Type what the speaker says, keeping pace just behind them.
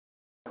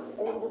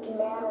and you just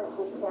manage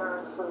this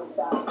terrorist group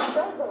that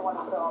says they want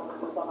to kill all the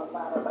Jews on the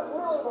planet, but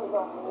really they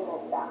don't mean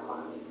it that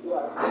much.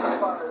 Yeah,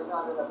 ceasefire is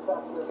not an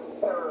effective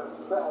terror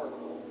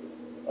strategy.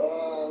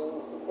 And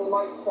it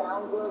might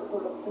sound good to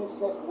the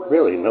peacenik wing.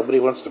 Really? Nobody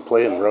wants to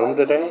play in Rome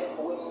today?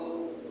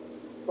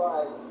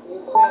 But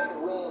you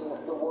can't win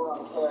the war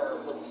on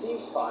terror with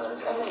ceasefires,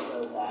 and they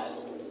know that.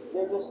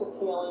 They're just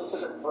appealing to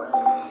the fringe.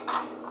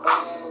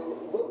 And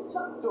they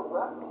took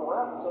direct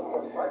threats at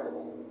the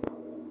president.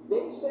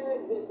 They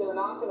said that they're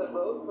not going to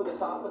vote for the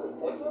top of the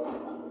ticket.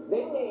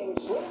 They named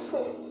swing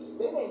states.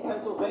 They named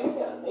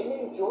Pennsylvania. They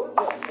named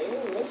Georgia. They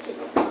named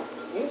Michigan.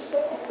 You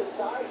say it's a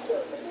sideshow.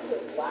 This is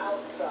a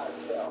loud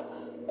sideshow.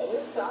 And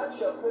this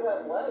sideshow could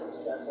have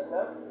legs,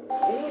 Jessica.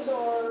 These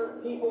are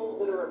people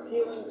that are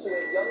appealing to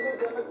a younger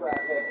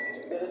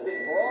demographic that have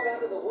been brought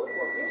out of the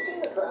woodwork. You've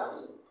seen the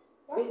crowds.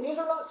 These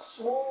are not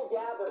small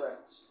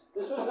gatherings.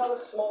 This was not a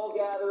small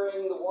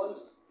gathering. The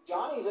ones,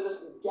 Johnny's at a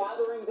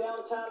gathering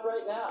downtown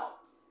right now.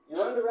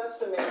 You're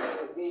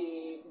underestimating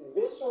the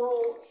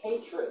visceral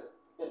hatred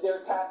that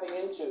they're tapping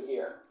into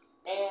here.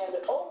 And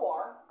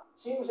Omar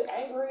seems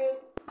angry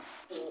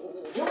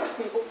at Jewish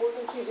people more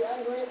than she's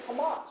angry at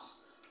Hamas.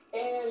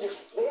 And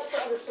they have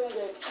to understand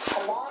that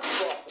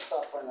Hamas brought the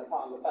suffering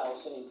upon the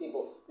Palestinian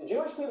people. The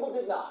Jewish people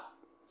did not.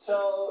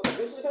 So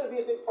this is going to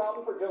be a big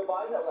problem for Joe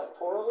Biden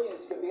electorally, and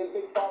it's going to be a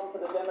big problem for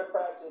the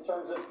Democrats in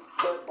terms of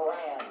their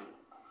brand.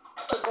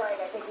 So, Greg,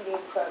 I think you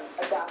need some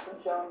adopting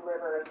Joan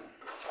Rivers'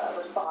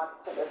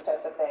 response to this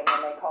type of thing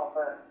when they call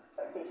for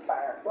a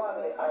ceasefire. Well,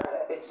 I mean,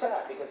 it's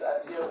sad because,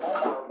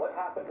 Omar, what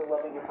happened to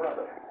loving your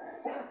brother?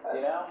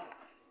 You know?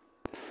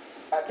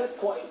 At this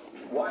point,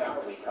 why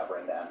aren't we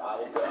covering them? I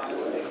will go on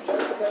with it.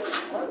 Jessica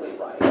is partly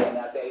right in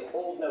that they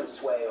hold no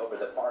sway over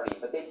the party,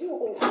 but they do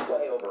hold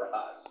sway over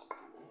us.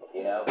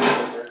 You know,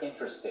 because they're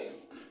interesting.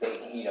 They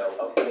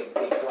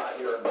drive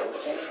your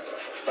emotions.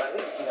 But I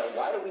think,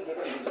 why are we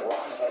giving these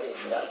wrong-headed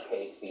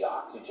nutcakes the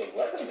oxygen?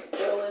 Let them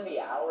fill in the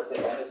hours at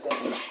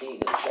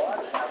MSNBC. The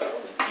squad is now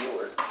only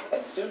viewers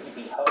and soon to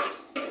be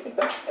hosts. In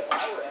fact, if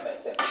I were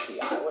MSNBC,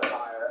 I would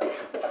hire,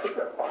 I think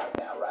there are 5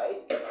 now, right?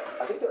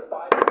 I think there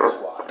are 5 in the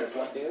squad. There's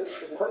one dude.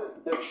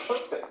 They're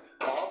perfect.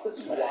 Call it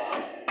the squad.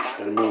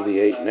 Gotta move the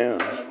 8 now.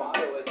 And the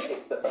motto is,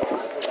 it's the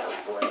 5 without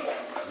brains.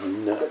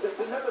 No. Because it's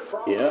another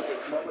problem. Yeah.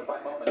 It's moment by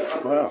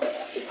moment. Wow.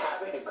 It's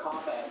having a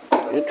comment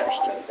on the Interesting.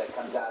 comment that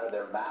comes out of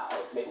their mouths.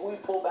 Maybe we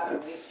pull back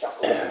and these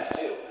chuckles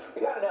too.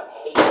 We got enough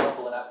hate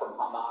bubbling up from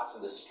Hamas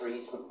in the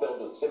streets filled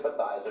with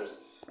sympathizers.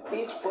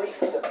 These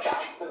freaks have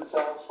bounced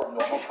themselves from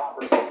normal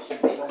conversation.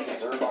 They don't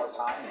deserve our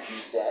time, as you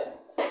said.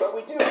 But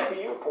we do,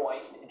 to your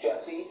point,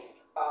 Jesse,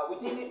 we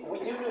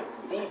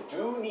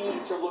do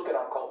need to look at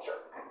our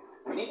culture.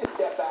 We need to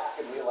step back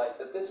and realize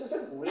that this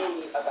isn't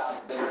really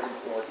about their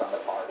influence on the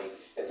party.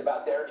 It's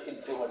about their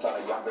influence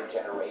on a younger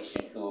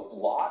generation who have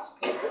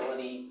lost the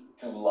ability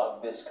to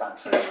love this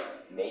country,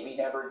 maybe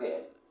never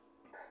did.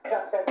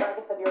 Jessica, Greg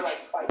said you're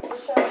like twice the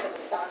show, and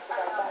it's not to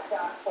write that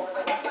down for the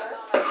record.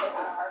 They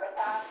had a heart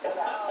attack. So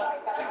that's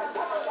like, that's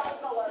a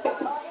life alert.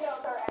 You know,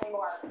 if there are any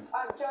more.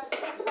 Judge,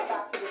 just to go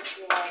back to this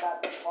rumor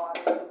that this law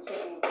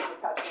continues to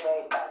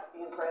perpetuate that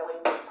the Israelis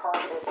have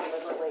targeted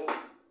deliberately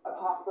a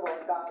hospital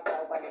in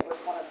Gaza when it was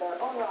one of their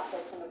own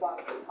rockets from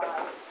Islamic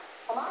Jihad.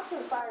 Hamas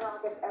is firing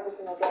rockets every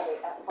single day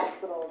at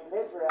hospitals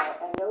in Israel,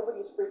 and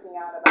nobody's freaking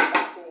out about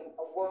that being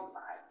a war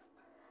crime.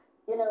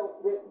 You know,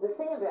 the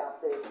thing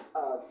about this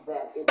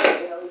that is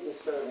very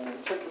disturbing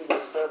and should be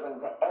disturbing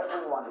to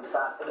everyone who's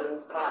got at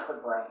least half a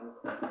brain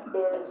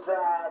is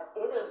that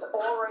it is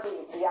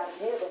already the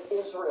idea that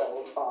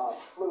Israel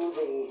flew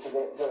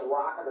the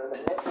rocket or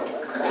the missile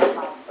into that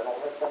hospital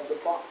has been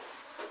debunked.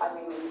 I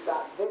mean, we've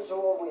got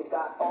visual, we've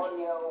got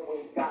audio,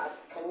 we've got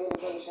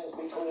communications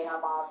between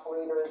Hamas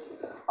leaders.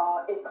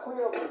 It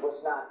clearly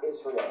was not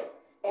Israel.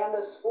 And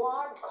the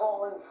squad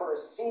calling for a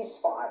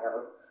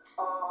ceasefire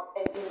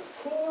and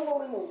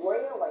continually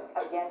railing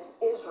against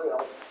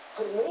Israel,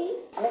 to me,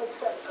 makes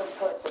them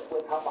complicit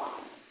with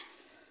Hamas.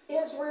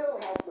 Israel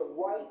has the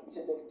right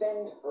to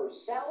defend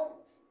herself.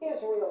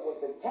 Israel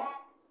was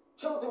attacked.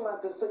 Children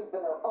went to sleep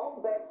in their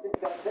own beds and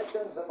been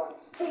victims of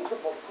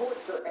unspeakable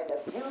torture and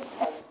abuse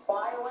and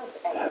violence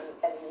and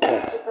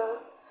massacre.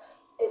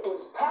 It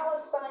was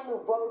Palestine who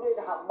voted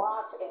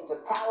Hamas into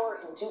power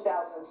in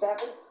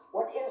 2007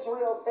 when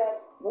Israel said,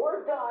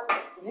 we're done,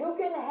 you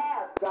can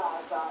have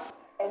Gaza.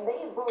 And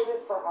they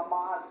voted for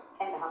Hamas,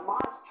 and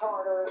Hamas'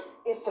 charter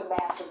is to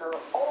massacre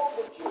all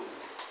the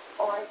Jews.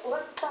 All right,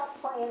 let's stop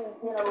playing,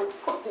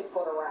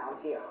 pussyfoot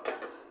around here.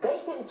 They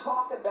can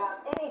talk about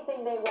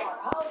anything they want.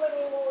 How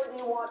many more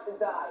do you want to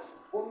die?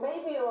 Well,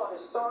 maybe you ought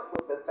to start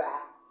with the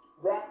fact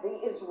that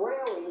the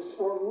Israelis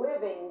were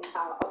living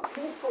a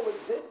peaceful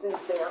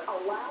existence there,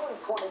 allowing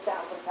 20,000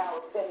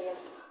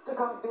 Palestinians to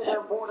come through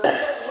their borders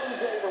every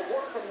day to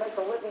work and make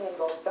a living and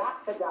go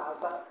back to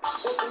Gaza.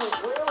 That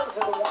the